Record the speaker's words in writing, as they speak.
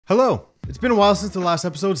Hello! It's been a while since the last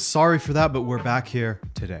episode, sorry for that, but we're back here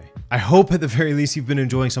today. I hope at the very least you've been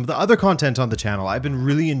enjoying some of the other content on the channel. I've been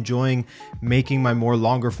really enjoying making my more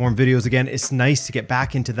longer form videos again. It's nice to get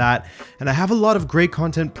back into that, and I have a lot of great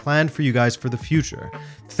content planned for you guys for the future.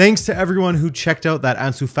 Thanks to everyone who checked out that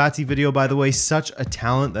Ansu Fati video, by the way. Such a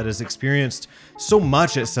talent that has experienced so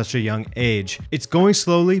much at such a young age. It's going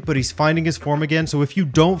slowly, but he's finding his form again, so if you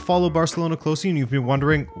don't follow Barcelona closely and you've been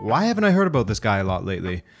wondering, why haven't I heard about this guy a lot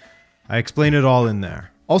lately? I explain it all in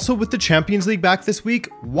there. Also, with the Champions League back this week,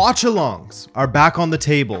 watch-alongs are back on the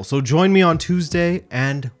table. So join me on Tuesday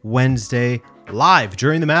and Wednesday live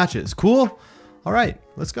during the matches. Cool? All right,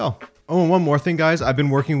 let's go. Oh, and one more thing, guys. I've been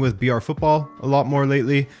working with BR Football a lot more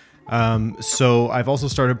lately. So I've also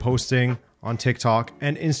started posting on TikTok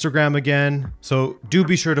and Instagram again. So do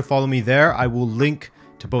be sure to follow me there. I will link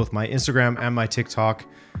to both my Instagram and my TikTok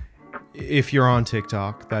if you're on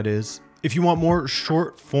TikTok, that is. If you want more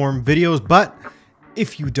short form videos, but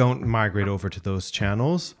if you don't migrate over to those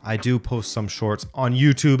channels, I do post some shorts on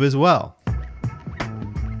YouTube as well.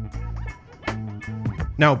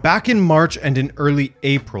 Now, back in March and in early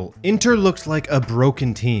April, Inter looked like a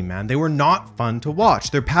broken team, man. They were not fun to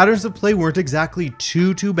watch. Their patterns of play weren't exactly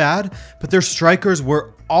too bad, but their strikers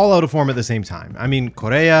were all out of form at the same time. I mean,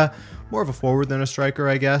 Correa, more of a forward than a striker,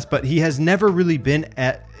 I guess, but he has never really been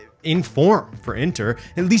in form for Inter,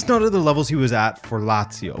 at least not at the levels he was at for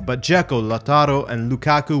Lazio. But Dzeko, Lautaro, and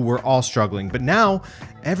Lukaku were all struggling. But now,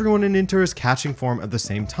 everyone in Inter is catching form at the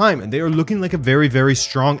same time, and they are looking like a very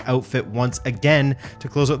strong outfit once again to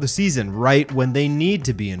close out the season, right when they need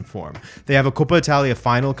to be in form. They have a Coppa Italia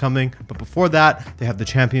final coming, but before that, they have the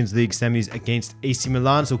Champions League semis against AC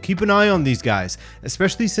Milan, so keep an eye on these guys,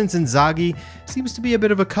 especially since Inzaghi seems to be a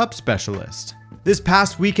bit of a cup specialist. This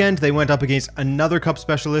past weekend, they went up against another cup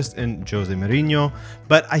specialist in Jose Mourinho,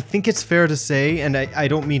 but I think it's fair to say, and I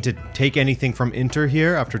don't mean to take anything from Inter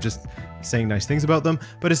here after just saying nice things about them,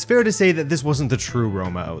 but it's fair to say that this wasn't the true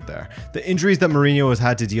Roma out there. The injuries that Mourinho has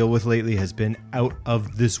had to deal with lately has been out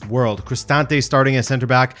of this world. Cristante starting at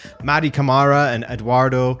centre-back, Mady Camara and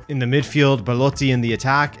Eduardo in the midfield, Belotti in the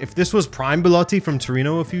attack. If this was prime Belotti from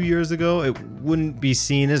Torino a few years ago, it wouldn't be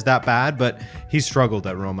seen as that bad, but he struggled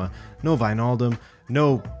at Roma. No Wijnaldum,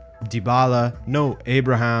 no Dybala, no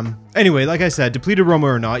Abraham. Anyway, like I said, depleted Roma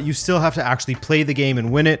or not, you still have to actually play the game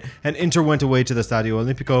and win it, and Inter went away to the Stadio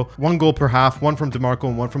Olimpico. 1 goal per half, one from DiMarco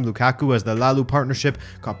and one from Lukaku as the Lalu partnership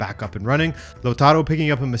got back up and running. Lautaro picking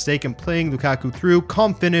up a mistake and playing Lukaku through.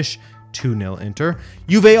 Calm finish, 2-0 Inter.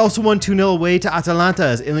 Juve also won 2-0 away to Atalanta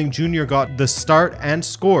as Iling Jr. got the start and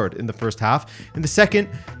scored in the first half. In the second,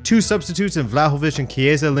 2 substitutes in Vlahovic and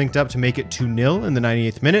Chiesa linked up to make it 2-0 in the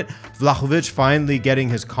 98th minute. Vlahovic finally getting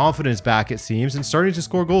his confidence back, it seems, and starting to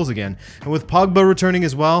score goals again. And with Pogba returning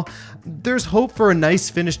as well, there's hope for a nice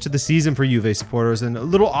finish to the season for Juve supporters and a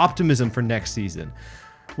little optimism for next season.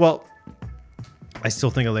 Well, I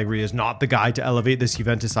still think Allegri is not the guy to elevate this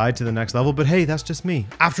Juventus side to the next level, but hey, that's just me.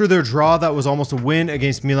 After their draw that was almost a win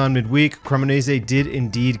against Milan midweek, Cremonese did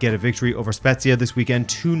indeed get a victory over Spezia this weekend,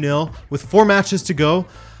 2-0. With 4 matches to go,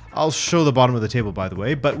 I'll show the bottom of the table, by the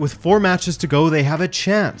way, but with 4 matches to go, they have a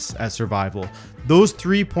chance at survival. Those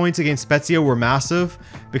 3 points against Spezia were massive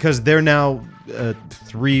because they're now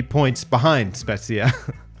 3 points behind Spezia.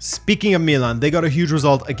 Speaking of Milan, they got a huge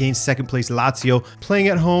result against second place Lazio. Playing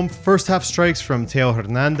at home, first half strikes from Theo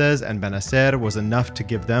Hernandez and Benacer was enough to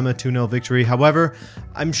give them a 2-0 victory. However,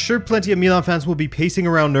 I'm sure plenty of Milan fans will be pacing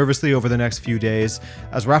around nervously over the next few days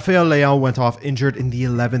as Rafael Leão went off injured in the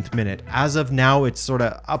 11th minute. As of now, it's sort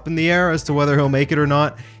of up in the air as to whether he'll make it or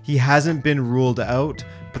not. He hasn't been ruled out,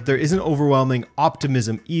 but there isn't overwhelming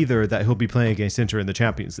optimism either that he'll be playing against Inter in the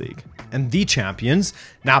Champions League. And the champions,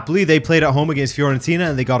 Napoli, they played at home against Fiorentina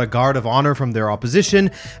and they got a guard of honor from their opposition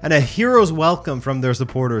and a hero's welcome from their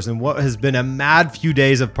supporters in what has been a mad few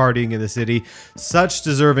days of partying in the city. Such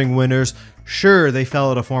deserving winners. Sure, they fell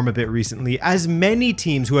out of form a bit recently, as many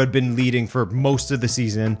teams who had been leading for most of the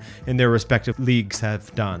season in their respective leagues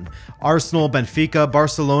have done. Arsenal, Benfica,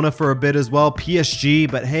 Barcelona for a bit as well, PSG,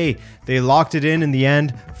 but hey, they locked it in the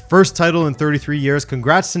end. First title in 33 years.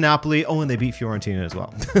 Congrats to Napoli. Oh, and they beat Fiorentina as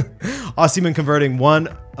well. Osimhen converting 1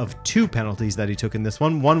 of 2 penalties that he took in this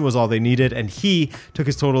one. 1 was all they needed, and he took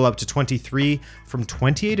his total up to 23 from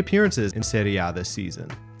 28 appearances in Serie A this season.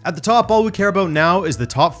 At the top, all we care about now is the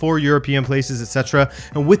top 4 European places, etc.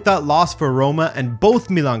 And with that loss for Roma and both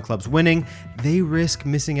Milan clubs winning, they risk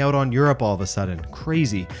missing out on Europe all of a sudden.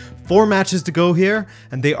 Crazy. 4 matches to go here,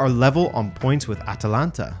 and they are level on points with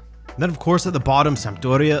Atalanta. And then, of course, at the bottom,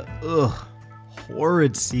 Sampdoria. Ugh.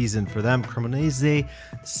 Horrid season for them. Cremonese,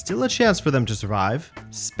 still a chance for them to survive.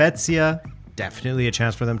 Spezia, definitely a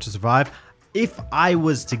chance for them to survive. If I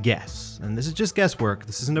was to guess, and this is just guesswork,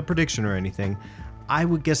 this isn't a prediction or anything, I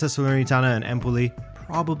would guess that Salernitana and Empoli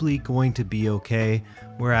probably going to be okay,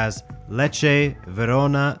 whereas Lecce,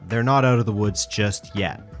 Verona, they're not out of the woods just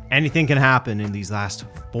yet. Anything can happen in these last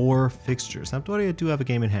 4 fixtures. Sampdoria do have a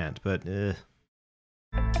game in hand, but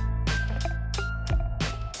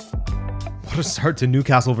what a start to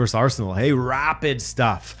Newcastle versus Arsenal. Hey, rapid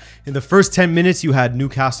stuff. In the first 10 minutes, you had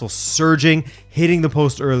Newcastle surging, hitting the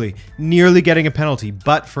post early, nearly getting a penalty,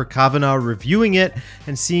 but for Kavanagh reviewing it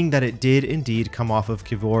and seeing that it did indeed come off of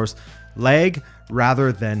Kivor's leg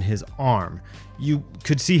rather than his arm. You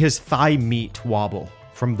could see his thigh meat wobble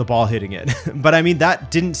from the ball hitting it. But I mean,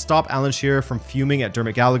 that didn't stop Alan Shearer from fuming at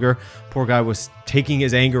Dermot Gallagher. Poor guy was taking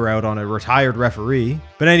his anger out on a retired referee.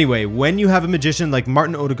 But anyway, when you have a magician like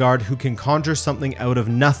Martin Odegaard who can conjure something out of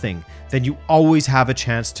nothing, then you always have a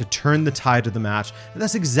chance to turn the tide of the match. And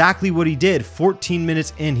that's exactly what he did. 14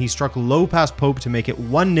 minutes in, he struck low past Pope to make it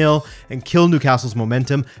 1-0 and kill Newcastle's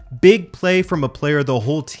momentum. Big play from a player the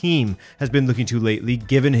whole team has been looking to lately,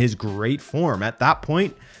 given his great form. At that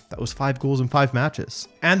point, that was 5 goals in 5 matches.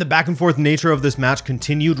 And the back and forth nature of this match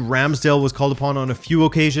continued. Ramsdale was called upon on a few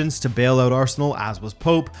occasions to bail out Arsenal, as was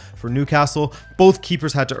Pope. For Newcastle, both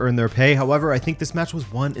keepers had to earn their pay. However, I think this match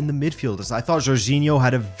was won in the midfield, as I thought Jorginho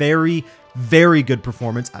had a very, very good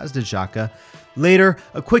performance, as did Xhaka. Later,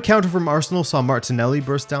 a quick counter from Arsenal saw Martinelli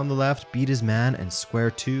burst down the left, beat his man, and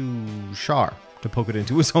square to Schär to poke it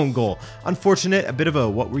into his own goal. Unfortunate, a bit of a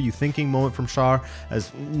what were you thinking moment from Schär,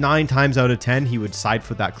 as 9 times out of 10 he would side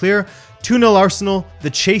foot that clear. 2-0 Arsenal, the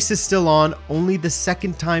chase is still on, only the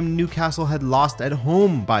second time Newcastle had lost at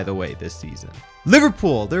home, by the way, this season.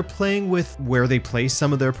 Liverpool, they're playing with where they place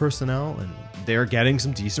some of their personnel, and they're getting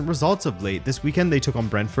some decent results of late. This weekend they took on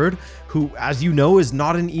Brentford, who, as you know, is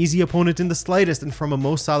not an easy opponent in the slightest, and from a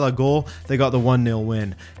Mo Salah goal, they got the 1-0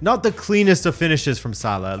 win. Not the cleanest of finishes from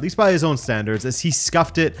Salah, at least by his own standards, as he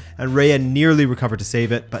scuffed it and Raya nearly recovered to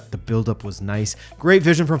save it, but the build-up was nice. Great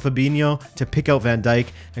vision from Fabinho to pick out Van Dijk,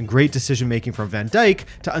 and great decision-making from Van Dijk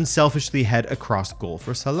to unselfishly head across goal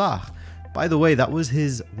for Salah. By the way, that was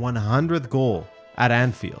his 100th goal at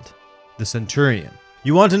Anfield. The Centurion.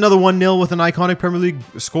 You want another 1-0 with an iconic Premier League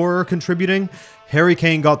scorer contributing? Harry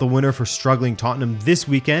Kane got the winner for struggling Tottenham this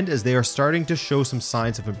weekend, as they are starting to show some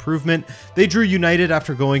signs of improvement. They drew United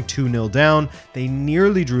after going 2-0 down. They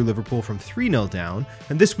nearly drew Liverpool from 3-0 down.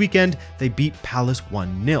 And this weekend, they beat Palace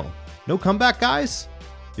 1-0. No comeback, guys?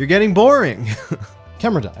 You're getting boring.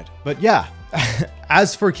 Camera died. But yeah.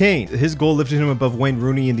 As for Kane, his goal lifted him above Wayne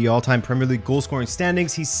Rooney in the all-time Premier League goal-scoring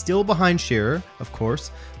standings. He's still behind Shearer, of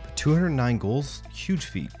course, but 209 goals, huge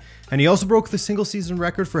feat. And he also broke the single-season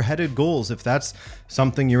record for headed goals, if that's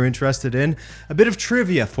something you're interested in. A bit of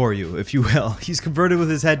trivia for you, if you will. He's converted with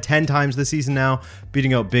his head 10 times this season now,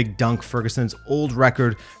 beating out Big Dunk Ferguson's old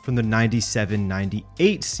record from the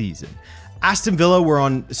 97-98 season. Aston Villa were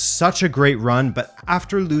on such a great run, but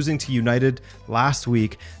after losing to United last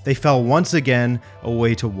week, they fell once again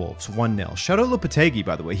away to Wolves, 1-0. Shout out Lopetegui,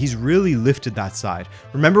 by the way. He's really lifted that side.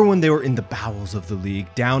 Remember when they were in the bowels of the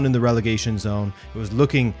league, down in the relegation zone? It was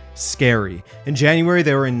looking scary. In January,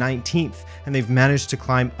 they were in 19th, and they've managed to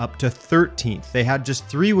climb up to 13th. They had just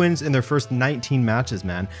 3 wins in their first 19 matches,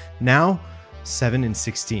 man. Now,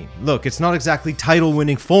 7-16. Look, it's not exactly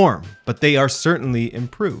title-winning form, but they are certainly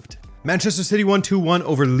improved. Manchester City won 2-1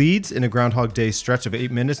 over Leeds in a Groundhog Day stretch of 8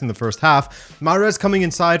 minutes in the first half. Mahrez coming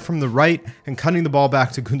inside from the right and cutting the ball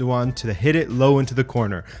back to Gundogan to hit it low into the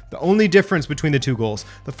corner. The only difference between the 2 goals,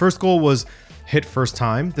 the first goal was hit first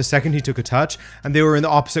time, the second he took a touch, and they were in the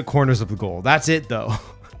opposite corners of the goal. That's it though.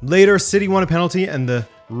 Later, City won a penalty and the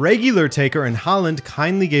regular taker in Haaland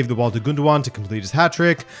kindly gave the ball to Gundogan to complete his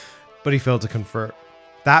hat-trick, but he failed to convert.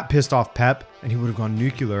 That pissed off Pep, and he would have gone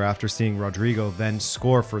nuclear after seeing Rodrigo then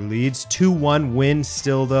score for Leeds. 2-1 win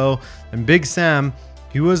still, though. And Big Sam,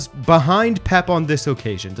 he was behind Pep on this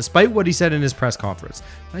occasion, despite what he said in his press conference.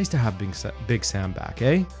 Nice to have Big Sam back,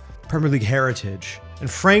 eh? Premier League heritage. And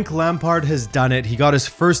Frank Lampard has done it. He got his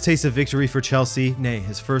first taste of victory for Chelsea. Nay,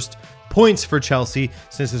 his first points for Chelsea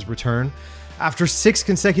since his return. After 6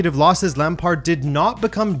 consecutive losses, Lampard did not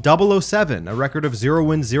become 007, a record of 0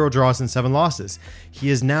 wins, 0 draws, and 7 losses.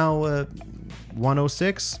 He is now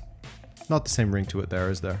 106. Not the same ring to it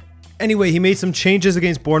there, is there? Anyway, he made some changes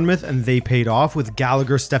against Bournemouth, and they paid off, with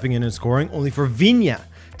Gallagher stepping in and scoring, only for Viña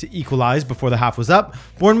to equalize before the half was up.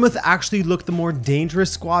 Bournemouth actually looked the more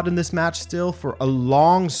dangerous squad in this match still for a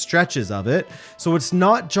long stretches of it, so it's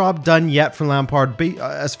not job done yet for Lampard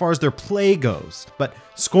as far as their play goes. But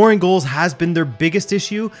scoring goals has been their biggest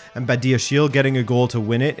issue, and Badiashile getting a goal to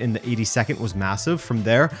win it in the 82nd was massive. From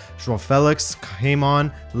there, Joao Felix came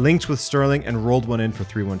on, linked with Sterling, and rolled one in for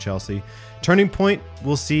 3-1 Chelsea. Turning point,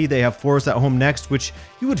 we'll see. They have Forest at home next, which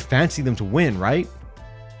you would fancy them to win, right?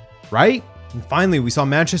 Right? And finally, we saw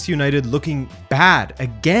Manchester United looking bad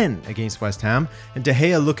again against West Ham, and De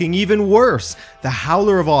Gea looking even worse, the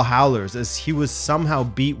howler of all howlers, as he was somehow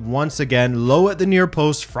beat once again low at the near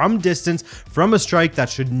post from distance from a strike that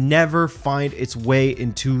should never find its way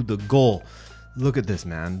into the goal. Look at this,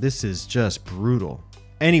 man. This is just brutal.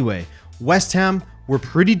 Anyway, West Ham were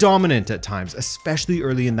pretty dominant at times, especially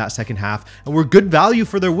early in that second half, and were good value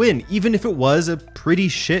for their win, even if it was a pretty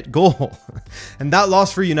shit goal. And that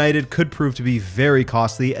loss for United could prove to be very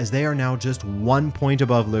costly, as they are now just 1 point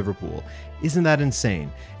above Liverpool. Isn't that insane?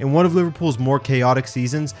 In one of Liverpool's more chaotic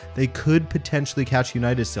seasons, they could potentially catch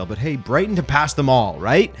United still, but hey, Brighton to pass them all,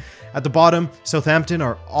 right? At the bottom, Southampton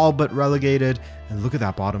are all but relegated, and look at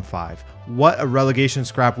that bottom 5. What a relegation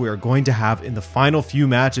scrap we are going to have in the final few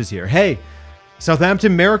matches here. Hey,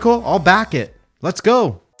 Southampton miracle, I'll back it. Let's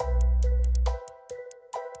go.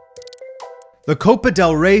 The Copa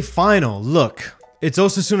del Rey final. Look, it's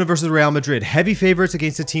Osasuna versus Real Madrid. Heavy favorites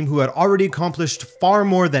against a team who had already accomplished far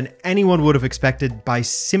more than anyone would have expected by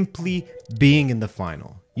simply being in the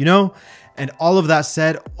final. You know? And all of that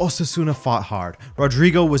said, Osasuna fought hard.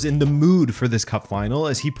 Rodrigo was in the mood for this cup final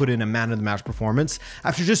as he put in a man of the match performance.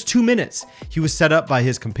 After just 2 minutes, he was set up by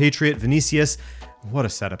his compatriot Vinicius. What a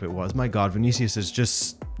setup it was. My God, Vinicius is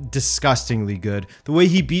just disgustingly good. The way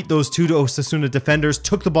he beat those two Osasuna defenders,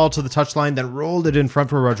 took the ball to the touchline, then rolled it in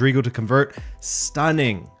front for Rodrigo to convert.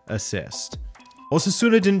 Stunning assist.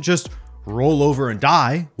 Osasuna didn't just roll over and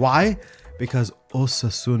die. Why? Because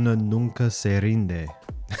Osasuna nunca se rinde.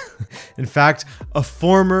 In fact, a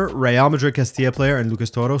former Real Madrid Castilla player and Lucas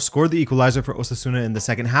Toro scored the equalizer for Osasuna in the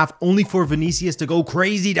second half, only for Vinicius to go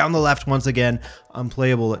crazy down the left once again,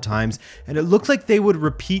 unplayable at times, and it looked like they would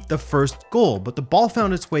repeat the first goal, but the ball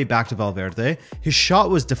found its way back to Valverde, his shot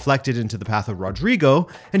was deflected into the path of Rodrigo,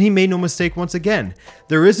 and he made no mistake once again.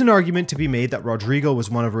 There is an argument to be made that Rodrigo was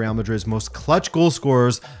one of Real Madrid's most clutch goal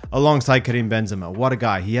scorers alongside Karim Benzema. What a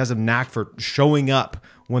guy. He has a knack for showing up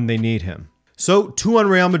when they need him. So 2-1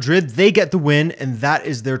 Real Madrid, they get the win, and that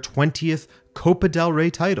is their 20th Copa del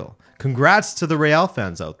Rey title. Congrats to the Real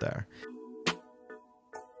fans out there.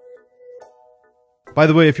 By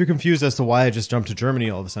the way, if you're confused as to why I just jumped to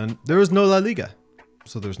Germany all of a sudden, there is no La Liga.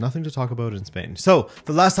 So there's nothing to talk about in Spain. So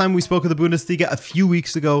the last time we spoke of the Bundesliga a few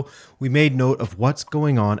weeks ago, we made note of what's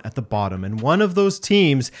going on at the bottom. And one of those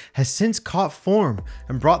teams has since caught form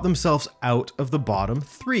and brought themselves out of the bottom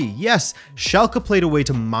 3. Yes, Schalke played away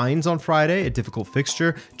to Mainz on Friday, a difficult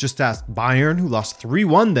fixture. Just ask Bayern, who lost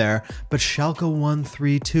 3-1 there, but Schalke won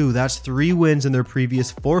 3-2. That's 3 wins in their previous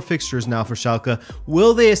 4 fixtures now for Schalke.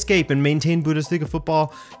 Will they escape and maintain Bundesliga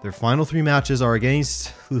football? Their final 3 matches are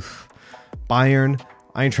against Bayern,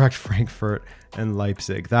 Eintracht Frankfurt, and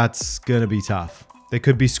Leipzig. That's gonna be tough. They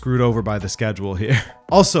could be screwed over by the schedule here.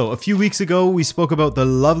 Also, a few weeks ago, we spoke about the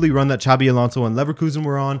lovely run that Xabi Alonso and Leverkusen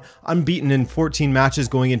were on, unbeaten in 14 matches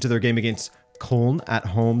going into their game against Köln at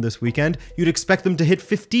home this weekend. You'd expect them to hit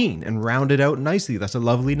 15 and round it out nicely. That's a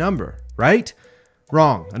lovely number, right?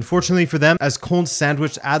 Wrong. Unfortunately for them, as Köln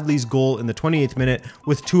sandwiched Adli's goal in the 28th minute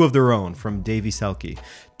with 2 of their own from Davy Selke.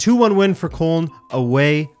 2-1 win for Köln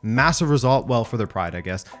away. Massive result. Well, for their pride, I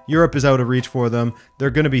guess. Europe is out of reach for them. They're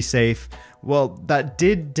going to be safe. Well, that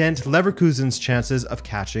did dent Leverkusen's chances of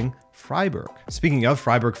catching Freiburg. Speaking of,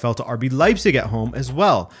 Freiburg fell to RB Leipzig at home as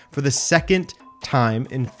well for the second time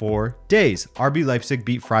in 4 days. RB Leipzig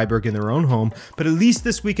beat Freiburg in their own home, but at least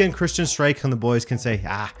this weekend Christian Streich and the boys can say,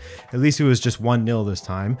 at least it was just 1-0 this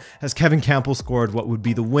time, as Kevin Campbell scored what would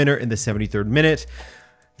be the winner in the 73rd minute.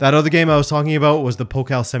 That other game I was talking about was the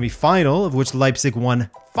Pokal semi-final, of which Leipzig won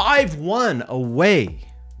 5-1 away.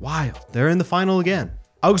 Wild. They're in the final again.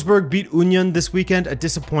 Augsburg beat Union this weekend, a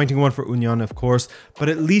disappointing one for Union, of course, but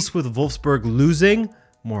at least with Wolfsburg losing,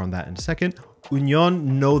 more on that in a second,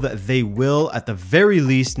 Union know that they will, at the very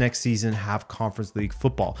least, next season have Conference League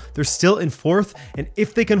football. They're still in 4th, and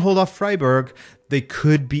if they can hold off Freiburg, they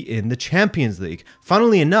could be in the Champions League.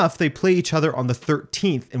 Funnily enough, they play each other on the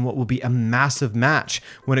 13th in what will be a massive match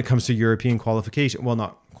when it comes to European qualification. Well,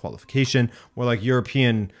 not qualification, more like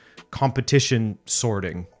European competition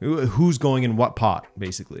sorting. Who's going in what pot,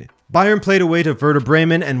 basically. Bayern played away to Werder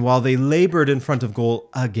Bremen, and while they labored in front of goal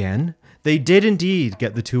again, They did indeed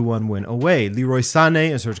get the 2-1 win away. Leroy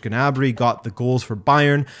Sané and Serge Gnabry got the goals for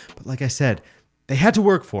Bayern, but like I said, they had to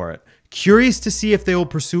work for it. Curious to see if they will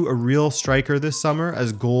pursue a real striker this summer,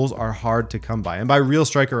 as goals are hard to come by. And by real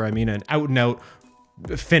striker, I mean an out-and-out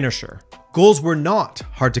finisher. Goals were not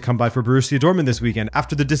hard to come by for Borussia Dortmund this weekend.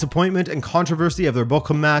 After the disappointment and controversy of their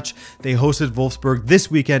Bochum match, they hosted Wolfsburg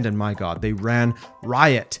this weekend, and my God, they ran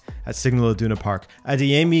riot at Signal Iduna Park.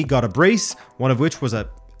 Adeyemi got a brace, one of which was a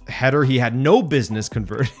header he had no business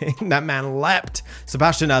converting. That man leapt.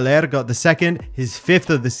 Sebastian Aller got the second, his 5th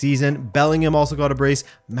of the season. Bellingham also got a brace.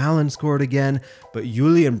 Malen scored again. But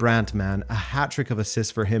Julian Brandt, man, a hat-trick of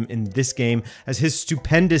assists for him in this game as his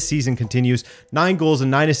stupendous season continues. 9 goals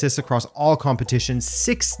and 9 assists across all competitions.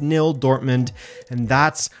 6-0 Dortmund. And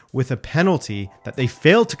that's with a penalty that they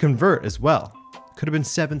failed to convert as well. Could have been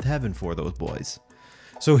 7th heaven for those boys.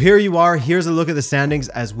 So here you are, here's a look at the standings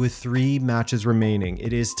as with 3 matches remaining.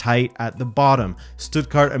 It is tight at the bottom.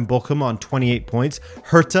 Stuttgart and Bochum on 28 points.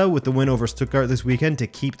 Hertha with the win over Stuttgart this weekend to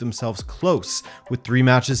keep themselves close with 3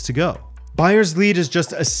 matches to go. Bayern's lead is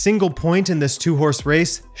just a single point in this 2-horse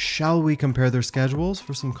race. Shall we compare their schedules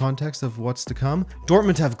for some context of what's to come?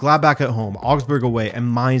 Dortmund have Gladbach at home, Augsburg away,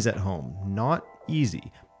 and Mainz at home. Not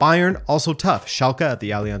easy. Bayern, also tough. Schalke at the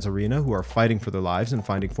Allianz Arena, who are fighting for their lives and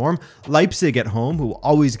finding form. Leipzig at home, who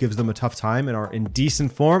always gives them a tough time and are in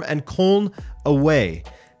decent form. And Köln away.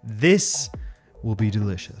 This will be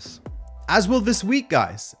delicious. As will this week,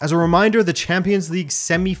 guys. As a reminder, the Champions League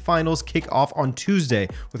semi-finals kick off on Tuesday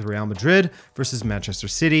with Real Madrid versus Manchester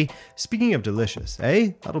City. Speaking of delicious,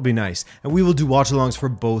 eh? That'll be nice. And we will do watch-alongs for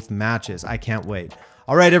both matches. I can't wait.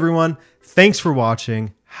 All right, everyone. Thanks for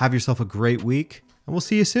watching. Have yourself a great week. And we'll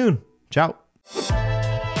see you soon. Ciao.